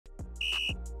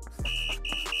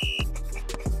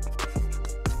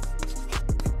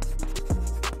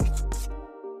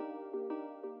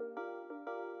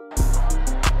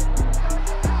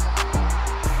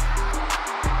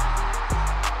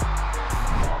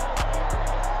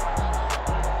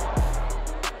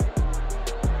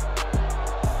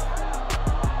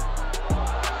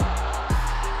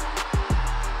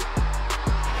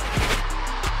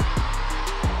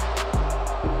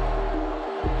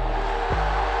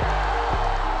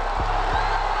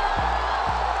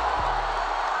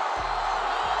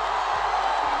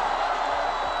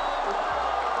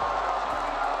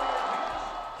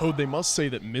Oh, they must say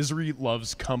that misery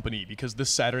loves company, because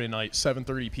this Saturday night,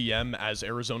 7:30 p.m., as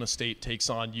Arizona State takes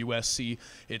on USC,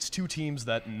 it's two teams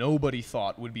that nobody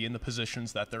thought would be in the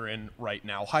positions that they're in right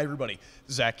now. Hi, everybody.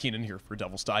 Zach Keenan here for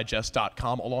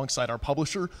DevilsDigest.com, alongside our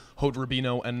publisher, Hod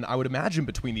Rubino, and I would imagine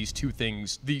between these two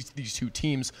things, these two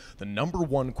teams, the number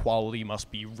one quality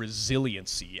must be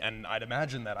resiliency, and I'd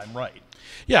imagine that I'm right.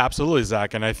 Yeah, absolutely,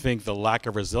 Zach, and I think the lack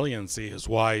of resiliency is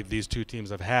why these two teams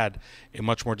have had a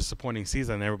much more disappointing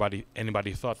season than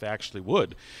anybody thought they actually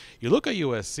would. You look at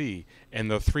USC and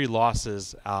the 3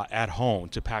 losses at home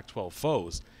to Pac-12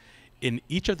 foes. In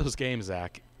each of those games,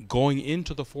 Zach, going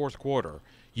into the fourth quarter,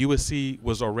 USC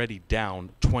was already down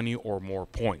 20 or more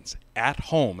points at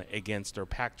home against their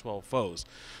Pac-12 foes.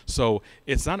 So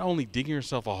it's not only digging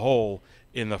yourself a hole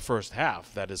in the first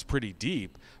half that is pretty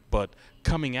deep, but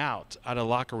coming out of the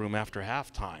locker room after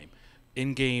halftime,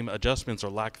 in-game adjustments or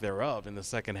lack thereof in the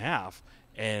second half,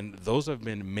 and those have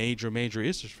been major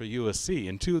issues for USC.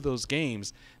 In 2 of those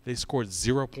games, they scored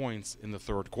 0 points in the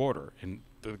third quarter. And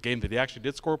the game that they actually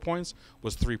did score points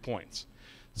was 3 points.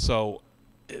 So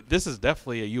this is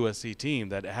definitely a USC team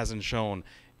that hasn't shown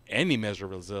any measure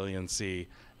of resiliency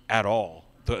at all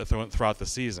throughout the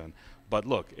season. But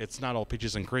look, it's not all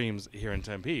peaches and creams here in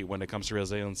Tempe when it comes to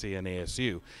resiliency and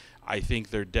ASU. I think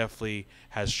there definitely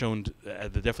has shown,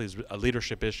 a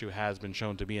leadership issue has been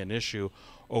shown to be an issue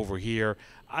over here.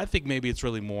 I think maybe it's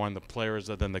really more on the players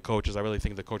than the coaches. I really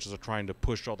think the coaches are trying to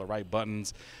push all the right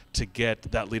buttons to get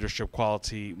that leadership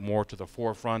quality more to the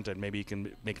forefront, and maybe you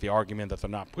can make the argument that they're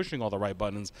not pushing all the right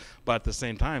buttons, but at the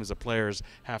same time, the players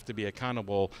have to be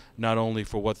accountable not only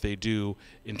for what they do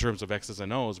in terms of X's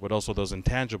and O's, but also those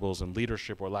intangibles, and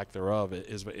leadership or lack thereof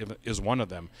is one of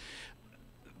them.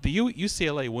 The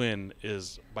UCLA win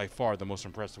is by far the most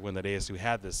impressive win that ASU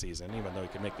had this season, even though you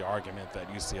can make the argument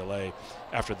that UCLA,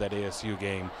 after that ASU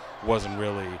game, wasn't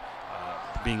really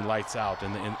being lights out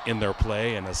in their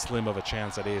play, and as slim of a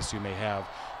chance that ASU may have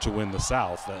to win the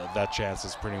South. That chance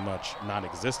is pretty much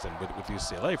non-existent with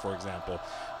UCLA, for example.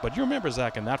 But you remember,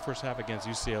 Zach, in that first half against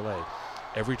UCLA,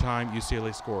 every time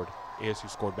UCLA scored, ASU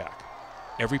scored back.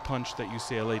 Every punch that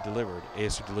UCLA delivered,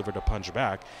 ASU delivered a punch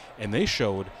back, and they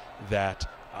showed that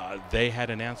they had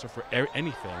an answer for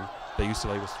anything that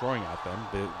UCLA was throwing at them.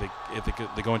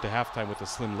 They go into halftime with a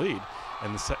slim lead, and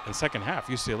in the second half,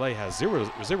 UCLA has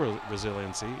zero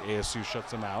resiliency. ASU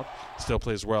shuts them out, still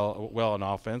plays well on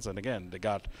offense, and again, they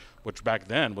got, which back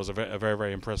then was a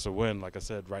very impressive win. Like I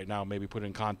said, right now, maybe put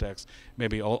in context,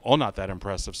 maybe all not that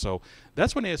impressive. So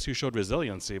that's when ASU showed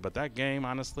resiliency, but that game,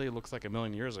 honestly, looks like a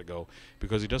million years ago,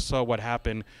 because you just saw what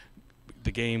happened.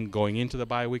 The game going into the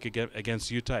bye week against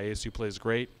Utah, ASU plays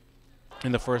great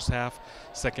in the first half.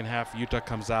 Second half, Utah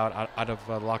comes out of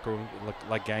the locker room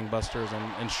like gangbusters,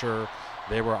 and sure,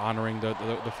 they were honoring the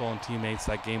fallen teammates.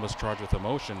 That game was charged with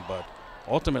emotion, but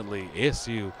ultimately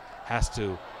ASU has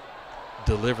to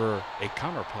deliver a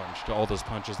counterpunch to all those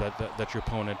punches that your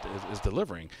opponent is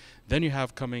delivering. Then you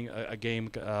have coming a game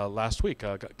last week,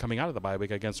 coming out of the bye week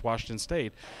against Washington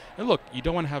State. And look, you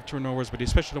don't want to have turnovers, but you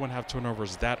especially don't want to have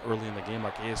turnovers that early in the game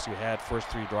like ASU had. First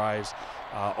 3 drives,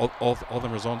 all of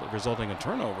them resulting in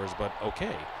turnovers, but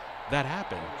okay. That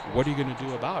happened. What are you going to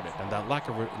do about it? And that lack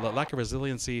of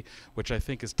resiliency, which I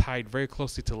think is tied very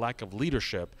closely to lack of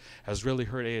leadership, has really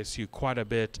hurt ASU quite a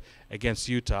bit against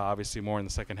Utah, obviously more in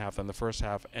the second half than the first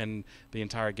half, and the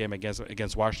entire game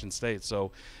against Washington State.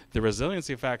 So the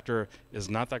resiliency factor is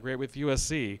not that great with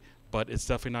USC, but it's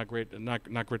definitely not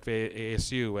great for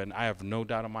ASU, and I have no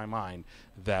doubt in my mind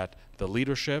that the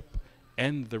leadership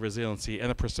and the resiliency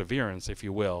and the perseverance, if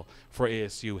you will, for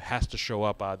ASU has to show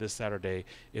up this Saturday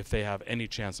if they have any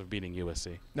chance of beating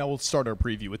USC. Now we'll start our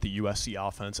preview with the USC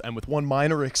offense, and with one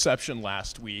minor exception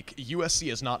last week, USC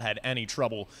has not had any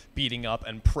trouble beating up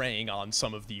and preying on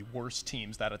some of the worst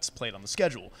teams that it's played on the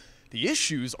schedule. The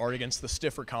issues are against the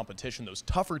stiffer competition, those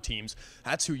tougher teams.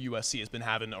 That's who USC has been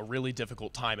having a really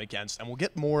difficult time against, and we'll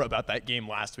get more about that game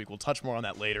last week. We'll touch more on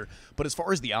that later. But as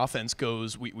far as the offense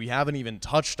goes, we haven't even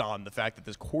touched on the fact that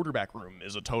this quarterback room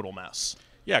is a total mess.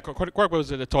 Yeah, quarterback was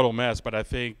a total mess, but I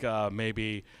think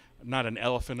maybe not an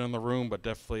elephant in the room, but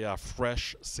definitely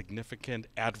fresh, significant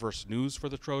adverse news for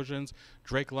the Trojans.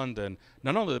 Drake London,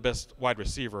 not only the best wide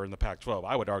receiver in the Pac-12,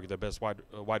 I would argue the best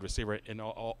wide receiver in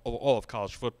all of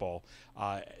college football,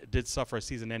 did suffer a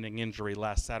season-ending injury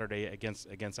last Saturday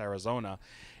against Arizona.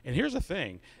 And here's the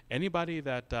thing. Anybody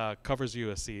that covers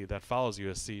USC, that follows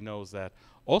USC, knows that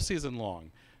all season long,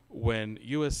 when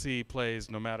USC plays,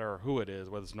 no matter who it is,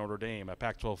 whether it's Notre Dame, a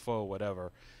Pac-12 foe,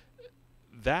 whatever,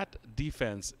 that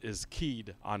defense is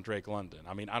keyed on Drake London.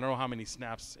 I mean, I don't know how many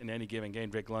snaps in any given game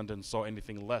Drake London saw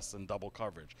anything less than double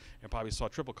coverage, and probably saw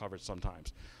triple coverage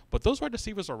sometimes. But those wide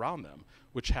receivers around them,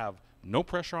 which have no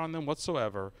pressure on them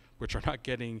whatsoever, which are not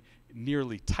getting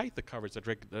nearly tight the coverage that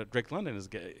Drake London is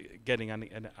getting on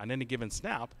any given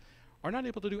snap, are not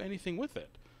able to do anything with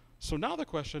it. So now the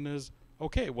question is,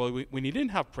 okay, well, when you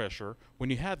didn't have pressure, when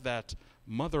you had that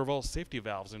mother of all safety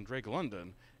valves in Drake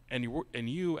London, and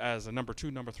you as a number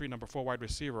 2, number 3, number 4 wide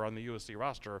receiver on the USC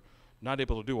roster, not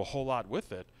able to do a whole lot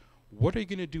with it, what are you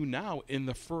going to do now in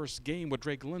the first game where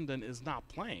Drake London is not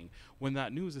playing, when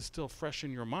that news is still fresh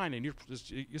in your mind and you're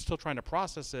still trying to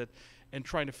process it and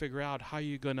trying to figure out how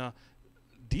you're going to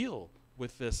deal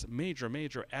with this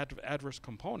major adverse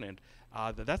component?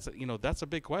 That's a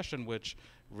big question, which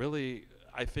really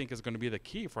I think is going to be the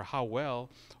key for how well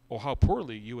or how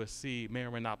poorly USC may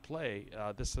or may not play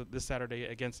this Saturday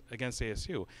against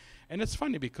ASU. And it's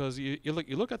funny because you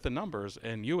look at the numbers,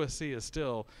 and USC is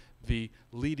still the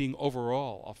leading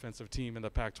overall offensive team in the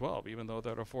Pac-12, even though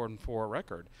they're at a 4-4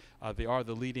 record. They are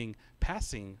the leading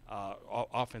passing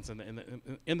offense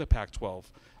in the Pac-12.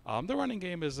 The running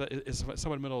game is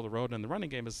somewhat middle of the road, and the running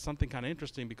game is something kind of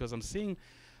interesting because I'm seeing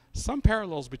some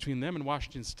parallels between them and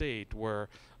Washington State, where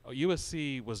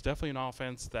USC was definitely an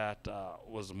offense that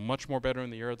was much more better in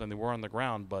the air than they were on the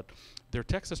ground. But their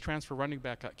Texas transfer running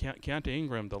back, Keontae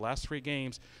Ingram, the last 3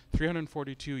 games,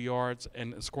 342 yards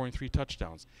and scoring 3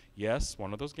 touchdowns. Yes,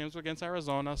 one of those games was against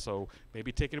Arizona, so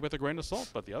maybe take it with a grain of salt,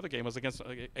 but the other game was against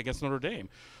Notre Dame.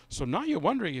 So now you're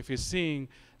wondering if you're seeing,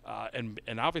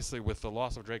 and obviously with the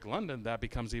loss of Drake London, that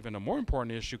becomes even a more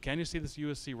important issue. Can you see this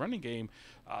USC running game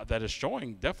that is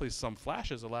showing definitely some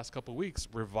flashes the last couple of weeks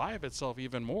revive itself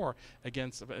even more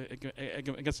against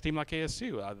a team like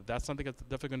ASU? That's something that's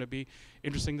definitely going to be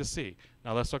interesting to see.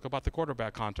 Now let's talk about the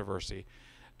quarterback controversy.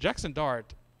 Jackson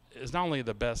Dart is not only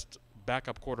the best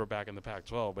backup quarterback in the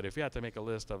Pac-12, but if you had to make a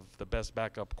list of the best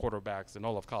backup quarterbacks in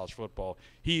all of college football,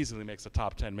 he easily makes the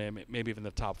top 10, maybe even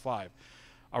the top 5.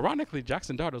 Ironically,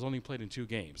 Jackson Dart has only played in 2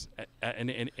 games, and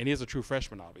he is a true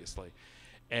freshman, obviously.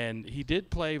 And he did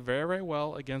play very, very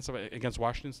well against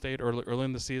Washington State early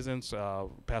in the season.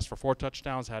 Passed for 4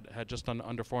 touchdowns, had just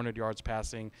under 400 yards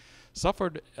passing.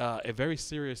 Suffered a very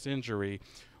serious injury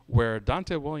where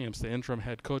Dante Williams, the interim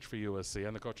head coach for USC,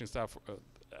 and the coaching staff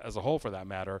as a whole for that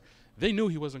matter, they knew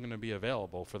he wasn't going to be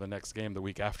available for the next game the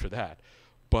week after that.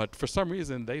 But for some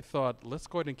reason, they thought, let's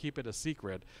go ahead and keep it a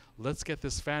secret. Let's get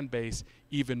this fan base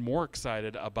even more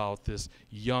excited about this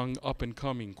young,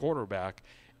 up-and-coming quarterback,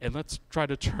 and let's try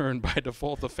to turn, by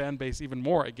default, the fan base even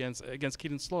more against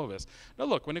Kedon Slovis. Now,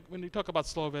 look, when you talk about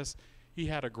Slovis, he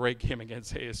had a great game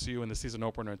against ASU in the season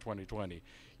opener in 2020.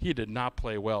 He did not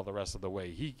play well the rest of the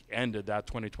way. He ended that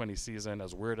 2020 season,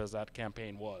 as weird as that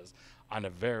campaign was, on a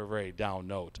very, very down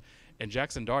note. And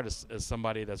Jackson Dart is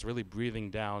somebody that's really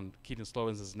breathing down Kedon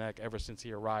Slovis' neck ever since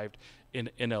he arrived in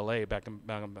LA back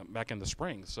in the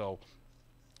spring. So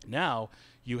now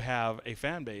you have a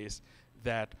fan base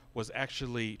that was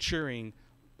actually cheering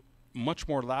much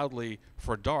more loudly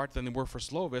for Dart than they were for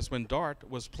Slovis when Dart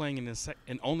was playing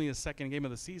in only his second game of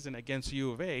the season against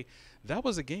U of A. That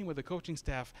was a game where the coaching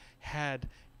staff had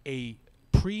a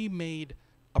pre-made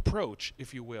approach,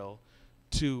 if you will,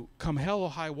 to come hell or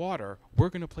high water, we're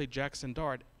going to play Jackson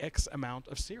Dart X amount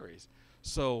of series.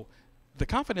 So the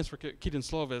confidence for Kedon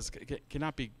Slovis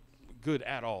cannot be good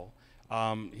at all.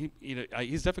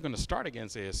 He's definitely going to start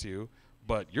against ASU,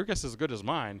 but your guess is as good as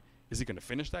mine. Is he going to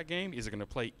finish that game? Is he going to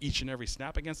play each and every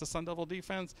snap against the Sun Devil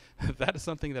defense? That is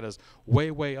something that is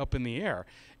way, way up in the air.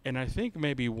 And I think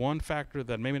maybe one factor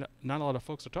that maybe not a lot of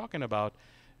folks are talking about,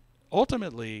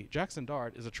 ultimately, Jackson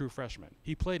Dart is a true freshman.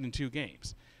 He played in 2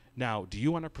 games. Now, do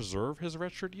you want to preserve his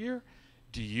redshirt year?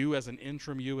 Do you, as an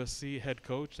interim USC head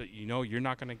coach, that you know you're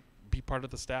not going to be part of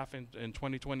the staff in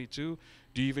 2022,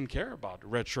 do you even care about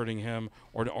redshirting him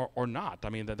or not? I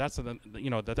mean, that's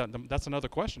another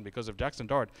question, because if Jackson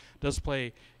Dart does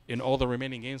play in all the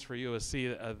remaining games for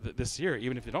USC this year,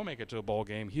 even if you don't make it to a bowl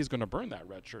game, he's going to burn that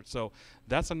red shirt. So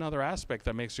that's another aspect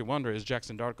that makes you wonder, is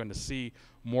Jackson Dart going to see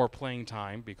more playing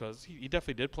time? Because he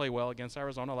definitely did play well against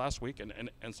Arizona last week,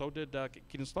 and so did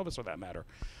Kedon Slovis for that matter.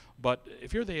 But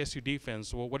if you're the ASU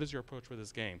defense, well, what is your approach with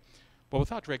this game? Well,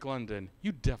 without Drake London,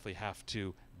 you definitely have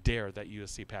to dare that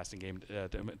USC passing game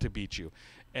to beat you.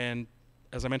 And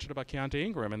as I mentioned about Keontae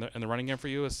Ingram and the running game for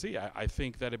USC, I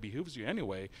think that it behooves you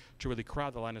anyway to really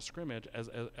crowd the line of scrimmage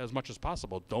as much as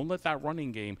possible. Don't let that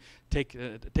running game take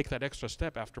that extra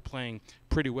step after playing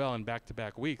pretty well in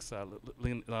back-to-back weeks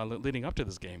leading up to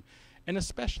this game. And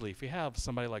especially if you have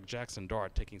somebody like Jackson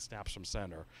Dart taking snaps from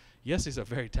center. Yes, he's a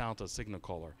very talented signal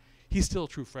caller. He's still a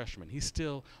true freshman. He's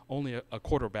still only a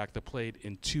quarterback that played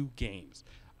in 2 games.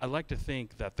 I like to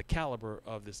think that the caliber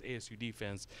of this ASU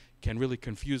defense can really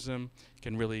confuse him,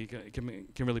 can really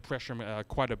pressure him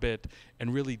quite a bit,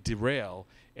 and really derail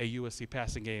a USC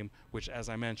passing game, which, as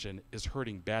I mentioned, is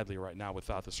hurting badly right now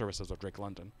without the services of Drake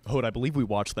London. Hood, I believe we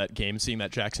watched that game, seeing that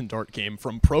Jackson Dart game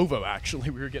from Provo, actually.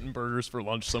 We were getting burgers for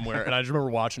lunch somewhere, and I just remember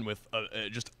watching with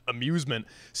just amusement,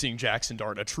 seeing Jackson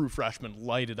Dart, a true freshman,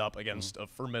 light it up against a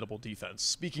formidable defense.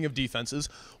 Speaking of defenses,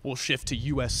 we'll shift to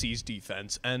USC's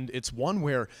defense, and it's one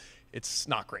where it's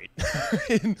not great.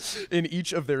 in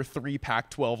each of their 3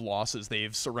 Pac-12 losses,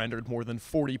 they've surrendered more than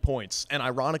 40 points. And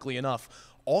ironically enough,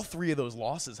 all 3 of those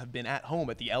losses have been at home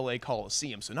at the LA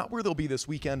Coliseum. So not where they'll be this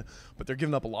weekend, but they're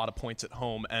giving up a lot of points at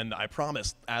home. And I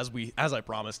promised, as I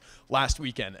promised last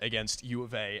weekend against U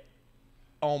of A,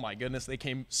 oh my goodness, they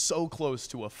came so close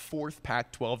to a 4th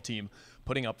Pac-12 team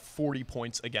putting up 40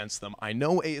 points against them. I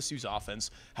know ASU's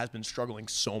offense has been struggling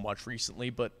so much recently,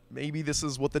 but maybe this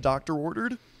is what the doctor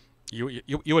ordered? You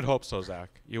would hope so,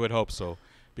 Zach. You would hope so.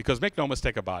 Because make no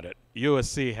mistake about it,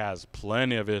 USC has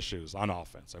plenty of issues on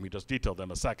offense. And we just detailed them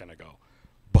a second ago.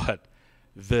 But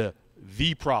the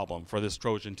problem for this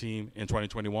Trojan team in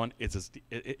 2021 is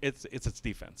its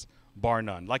defense, bar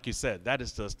none. Like you said, that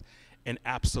is just an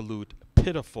absolute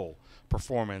pitiful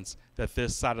performance that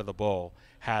this side of the ball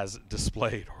has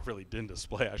displayed, or really didn't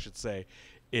display, I should say,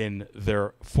 in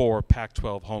their 4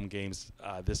 Pac-12 home games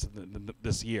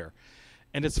this year.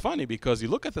 And it's funny because you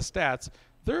look at the stats,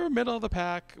 they're middle of the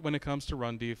pack when it comes to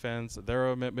run defense.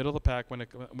 They're middle of the pack when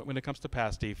it comes to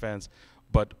pass defense.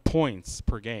 But points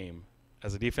per game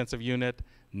as a defensive unit,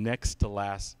 next to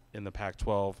last in the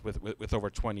Pac-12 with over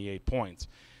 28 points.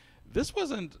 This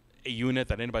wasn't a unit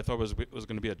that anybody thought was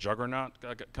going to be a juggernaut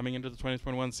coming into the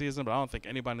 2021 season, but I don't think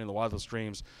anybody in the wildest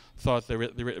dreams thought they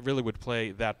really would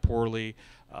play that poorly.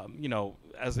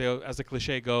 As the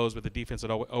cliche goes with the defense,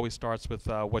 it always starts with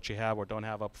what you have or don't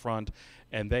have up front,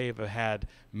 and they've had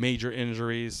major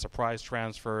injuries, surprise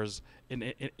transfers in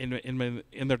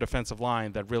their defensive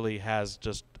line that really has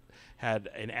just had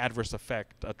an adverse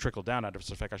effect, a trickle-down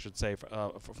adverse effect, I should say,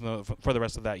 for the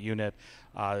rest of that unit.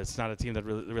 It's not a team that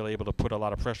really able to put a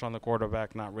lot of pressure on the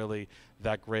quarterback, not really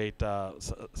that great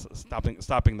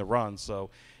stopping the run.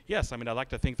 So, yes, I mean, I'd like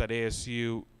to think that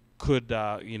ASU could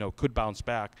bounce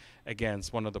back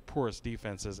against one of the poorest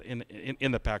defenses in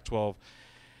the Pac-12.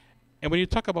 And when you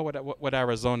talk about what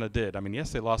Arizona did, I mean,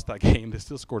 yes, they lost that game. They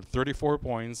still scored 34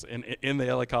 points in the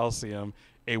LA Coliseum,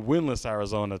 a winless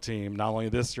Arizona team, not only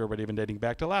this year, but even dating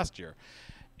back to last year.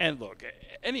 And look,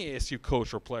 any ASU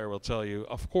coach or player will tell you,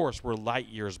 of course, we're light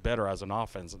years better as an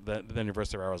offense than the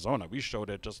University of Arizona. We showed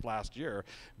it just last year,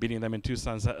 beating them in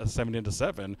Tucson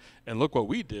 17-7, and look what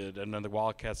we did, and then the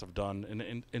Wildcats have done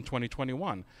in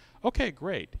 2021. Okay,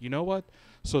 great. You know what?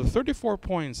 So the 34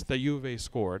 points that U of A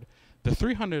scored, the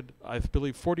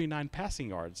 349 passing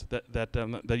yards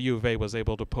that U of A was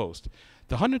able to post,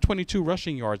 the 122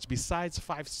 rushing yards besides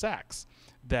 5 sacks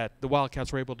that the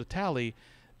Wildcats were able to tally,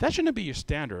 that shouldn't be your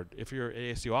standard if you're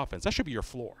ASU offense. That should be your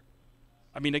floor.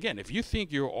 I mean, again, if you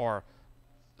think you are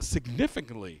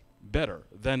significantly better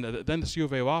than this U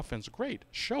of A offense, great,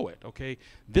 show it, okay?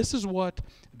 This is what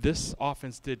this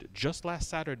offense did just last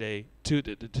Saturday to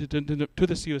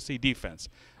this USC defense,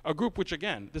 a group which,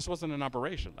 again, this wasn't an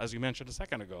operation, as you mentioned a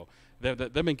second ago.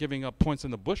 They've been giving up points in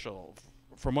the bushel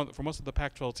for most of the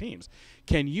Pac-12 teams.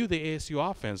 Can you, the ASU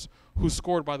offense, who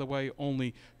scored, by the way,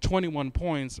 only 21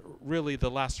 points really the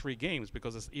last 3 games,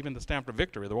 because even the Stanford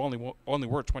victory, there only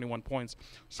were 21 points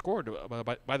scored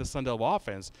by the Sun Devil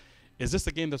offense. Is this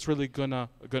a game that's really gonna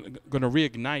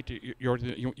reignite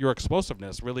your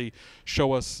explosiveness? Really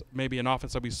show us maybe an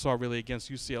offense that we saw really against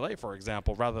UCLA, for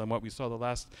example, rather than what we saw the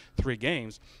last 3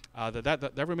 games?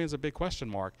 That remains a big question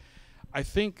mark. I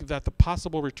think that the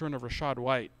possible return of Rashad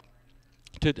White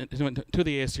to the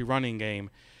ASU running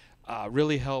game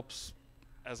really helps,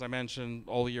 as I mentioned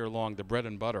all year long, the bread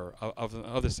and butter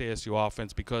of this ASU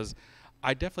offense, because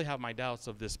I definitely have my doubts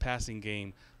of this passing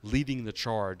game leading the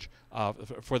charge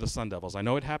for the Sun Devils. I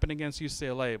know it happened against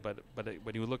UCLA, but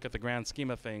when you look at the grand scheme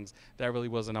of things, that really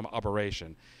was an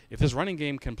aberration. If this running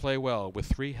game can play well with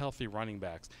 3 healthy running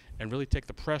backs and really take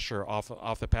the pressure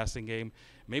off the passing game,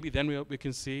 maybe then we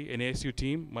can see an ASU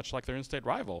team, much like their in-state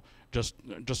rival, just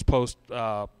post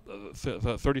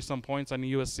 30-some points on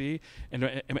the USC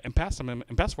and pass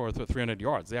for 300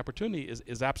 yards. The opportunity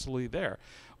is absolutely there.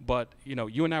 But,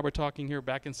 you and I were talking here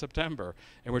back in September,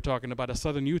 and we're talking about a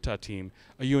Southern Utah team,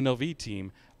 a UNLV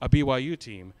team, a BYU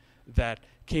team that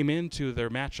came into their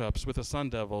matchups with the Sun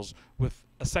Devils with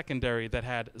a secondary that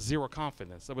had zero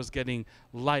confidence, that was getting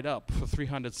light up for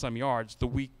 300-some yards the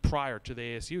week prior to the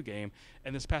ASU game,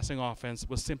 and this passing offense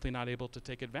was simply not able to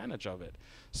take advantage of it.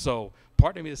 So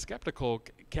part of me is skeptical.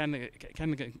 Can this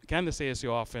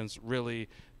ASU offense really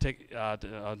take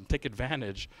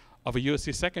advantage of a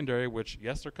USC secondary, which,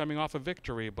 yes, they're coming off a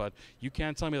victory, but you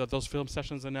can't tell me that those film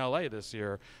sessions in LA this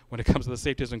year, when it comes to the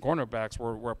safeties and cornerbacks,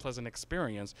 were a pleasant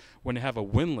experience when they have a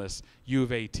winless U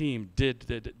of A team did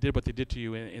what they did to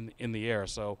you in the air.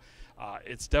 So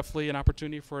it's definitely an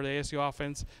opportunity for the ASU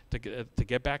offense to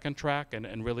get back on track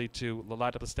and really to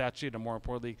light up the stat sheet and, more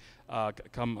importantly,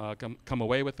 come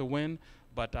away with the win.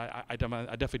 But I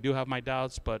definitely do have my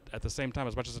doubts. But at the same time,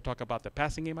 as much as I talk about the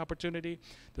passing game opportunity,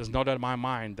 there's no doubt in my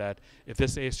mind that if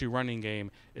this ASU running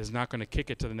game is not going to kick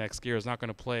it to the next gear, is not going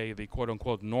to play the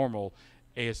quote-unquote normal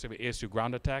ASU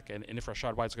ground attack, and if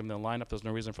Rashad White's going to be in the lineup, there's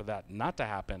no reason for that not to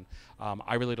happen.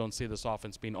 I really don't see this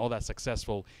offense being all that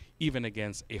successful, even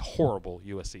against a horrible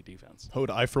USC defense. Hode,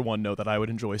 I for one know that I would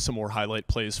enjoy some more highlight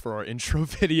plays for our intro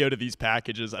video to these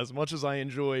packages. As much as I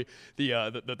enjoy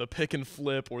the pick and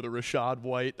flip or the Rashad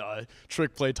White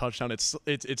trick play touchdown,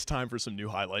 it's time for some new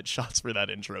highlight shots for that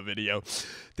intro video.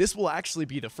 This will actually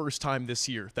be the first time this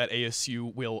year that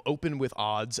ASU will open with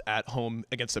odds at home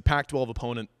against a Pac-12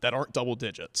 opponent that aren't double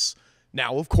digits.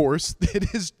 Now, of course,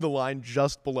 it is the line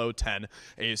just below 10.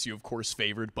 ASU, of course,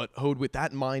 favored. But, Hode, with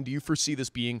that in mind, do you foresee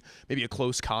this being maybe a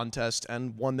close contest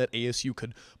and one that ASU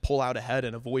could pull out ahead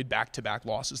and avoid back-to-back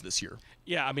losses this year?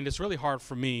 Yeah, I mean, it's really hard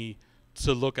for me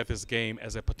to look at this game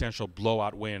as a potential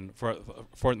blowout win for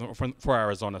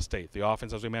Arizona State. The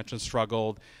offense, as we mentioned,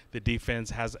 struggled. The defense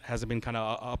hasn't been kind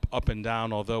of up and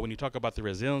down, although when you talk about the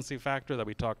resiliency factor that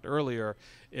we talked earlier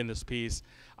in this piece,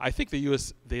 I think the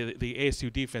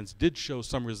ASU defense did show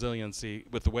some resiliency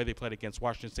with the way they played against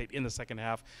Washington State in the second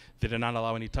half. They did not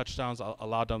allow any touchdowns,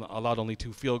 allowed only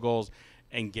 2 field goals,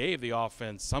 and gave the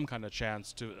offense some kind of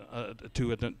chance to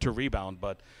rebound.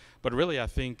 But really, I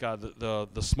think the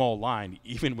small line,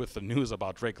 even with the news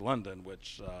about Drake London,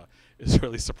 which is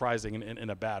really surprising in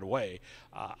a bad way,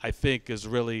 I think is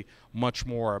really much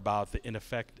more about the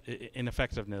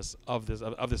ineffectiveness of this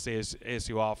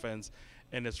ASU offense,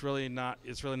 and it's really not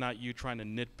you trying to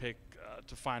nitpick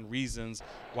to find reasons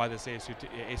why this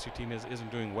ASU team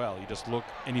isn't doing well. You just look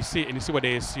and you see what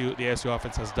the ASU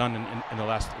offense has done in the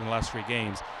last 3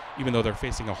 games. Even though they're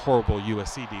facing a horrible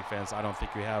USC defense, I don't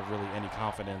think we have really any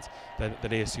confidence that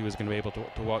ASU is going to be able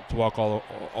to walk all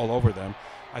over them.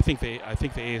 I think the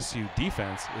ASU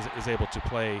defense is able to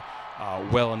play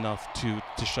well enough to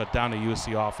shut down a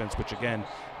USC offense, which again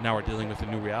now we're dealing with the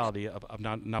new reality of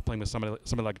not playing with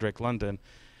somebody like Drake London.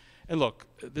 And look,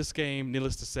 this game,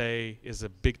 needless to say, is a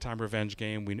big-time revenge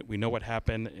game. We know what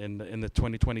happened in the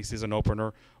 2020 season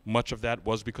opener. Much of that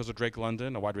was because of Drake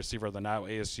London, a wide receiver that now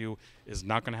ASU is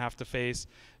not going to have to face.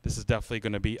 This is definitely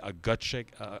going to be a gut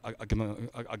check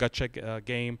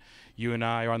game. You and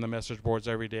I are on the message boards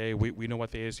every day. We know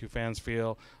what the ASU fans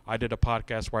feel. I did a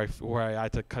podcast where I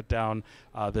had to cut down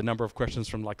the number of questions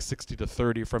from like 60 to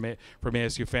 30 from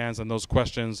ASU fans, and those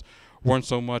questions weren't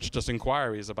so much just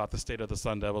inquiries about the state of the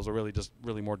Sun Devils, or really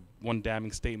more one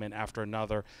damning statement after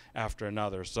another.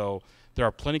 So there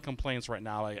are plenty of complaints right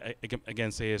now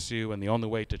against ASU, and the only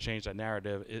way to change that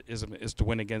narrative is to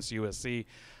win against USC.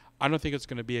 I don't think it's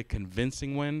going to be a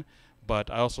convincing win,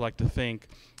 but I also like to think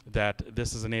that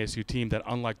this is an ASU team that,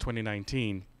 unlike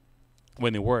 2019,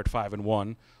 when they were at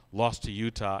 5-1, lost to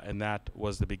Utah, and that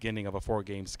was the beginning of a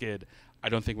 4-game skid. I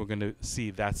don't think we're going to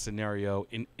see that scenario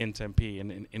in Tempe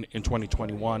in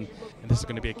 2021. And this is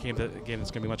going to be a game that's going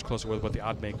to be much closer with what the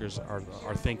odd makers are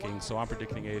thinking. So I'm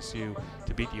predicting ASU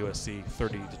to beat USC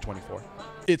 30-24.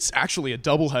 It's actually a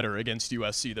doubleheader against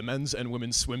USC, the men's and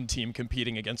women's swim team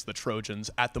competing against the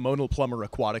Trojans at the Mona Plummer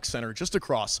Aquatic Center just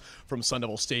across from Sun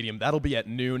Devil Stadium. That'll be at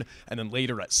noon, and then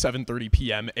later at 7:30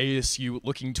 p.m., ASU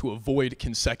looking to avoid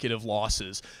consecutive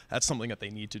losses. That's something that they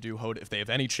need to do, Hode. If they have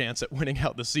any chance at winning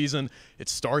out the season, it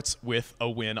starts with a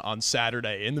win on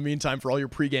Saturday. In the meantime, for all your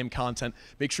pregame content,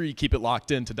 make sure you keep it locked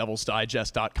in to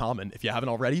DevilsDigest.com. And if you haven't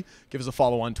already, give us a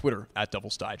follow on Twitter at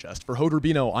DevilsDigest. For Hode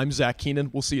Rubino, I'm Zach Keenan.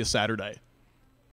 We'll see you Saturday.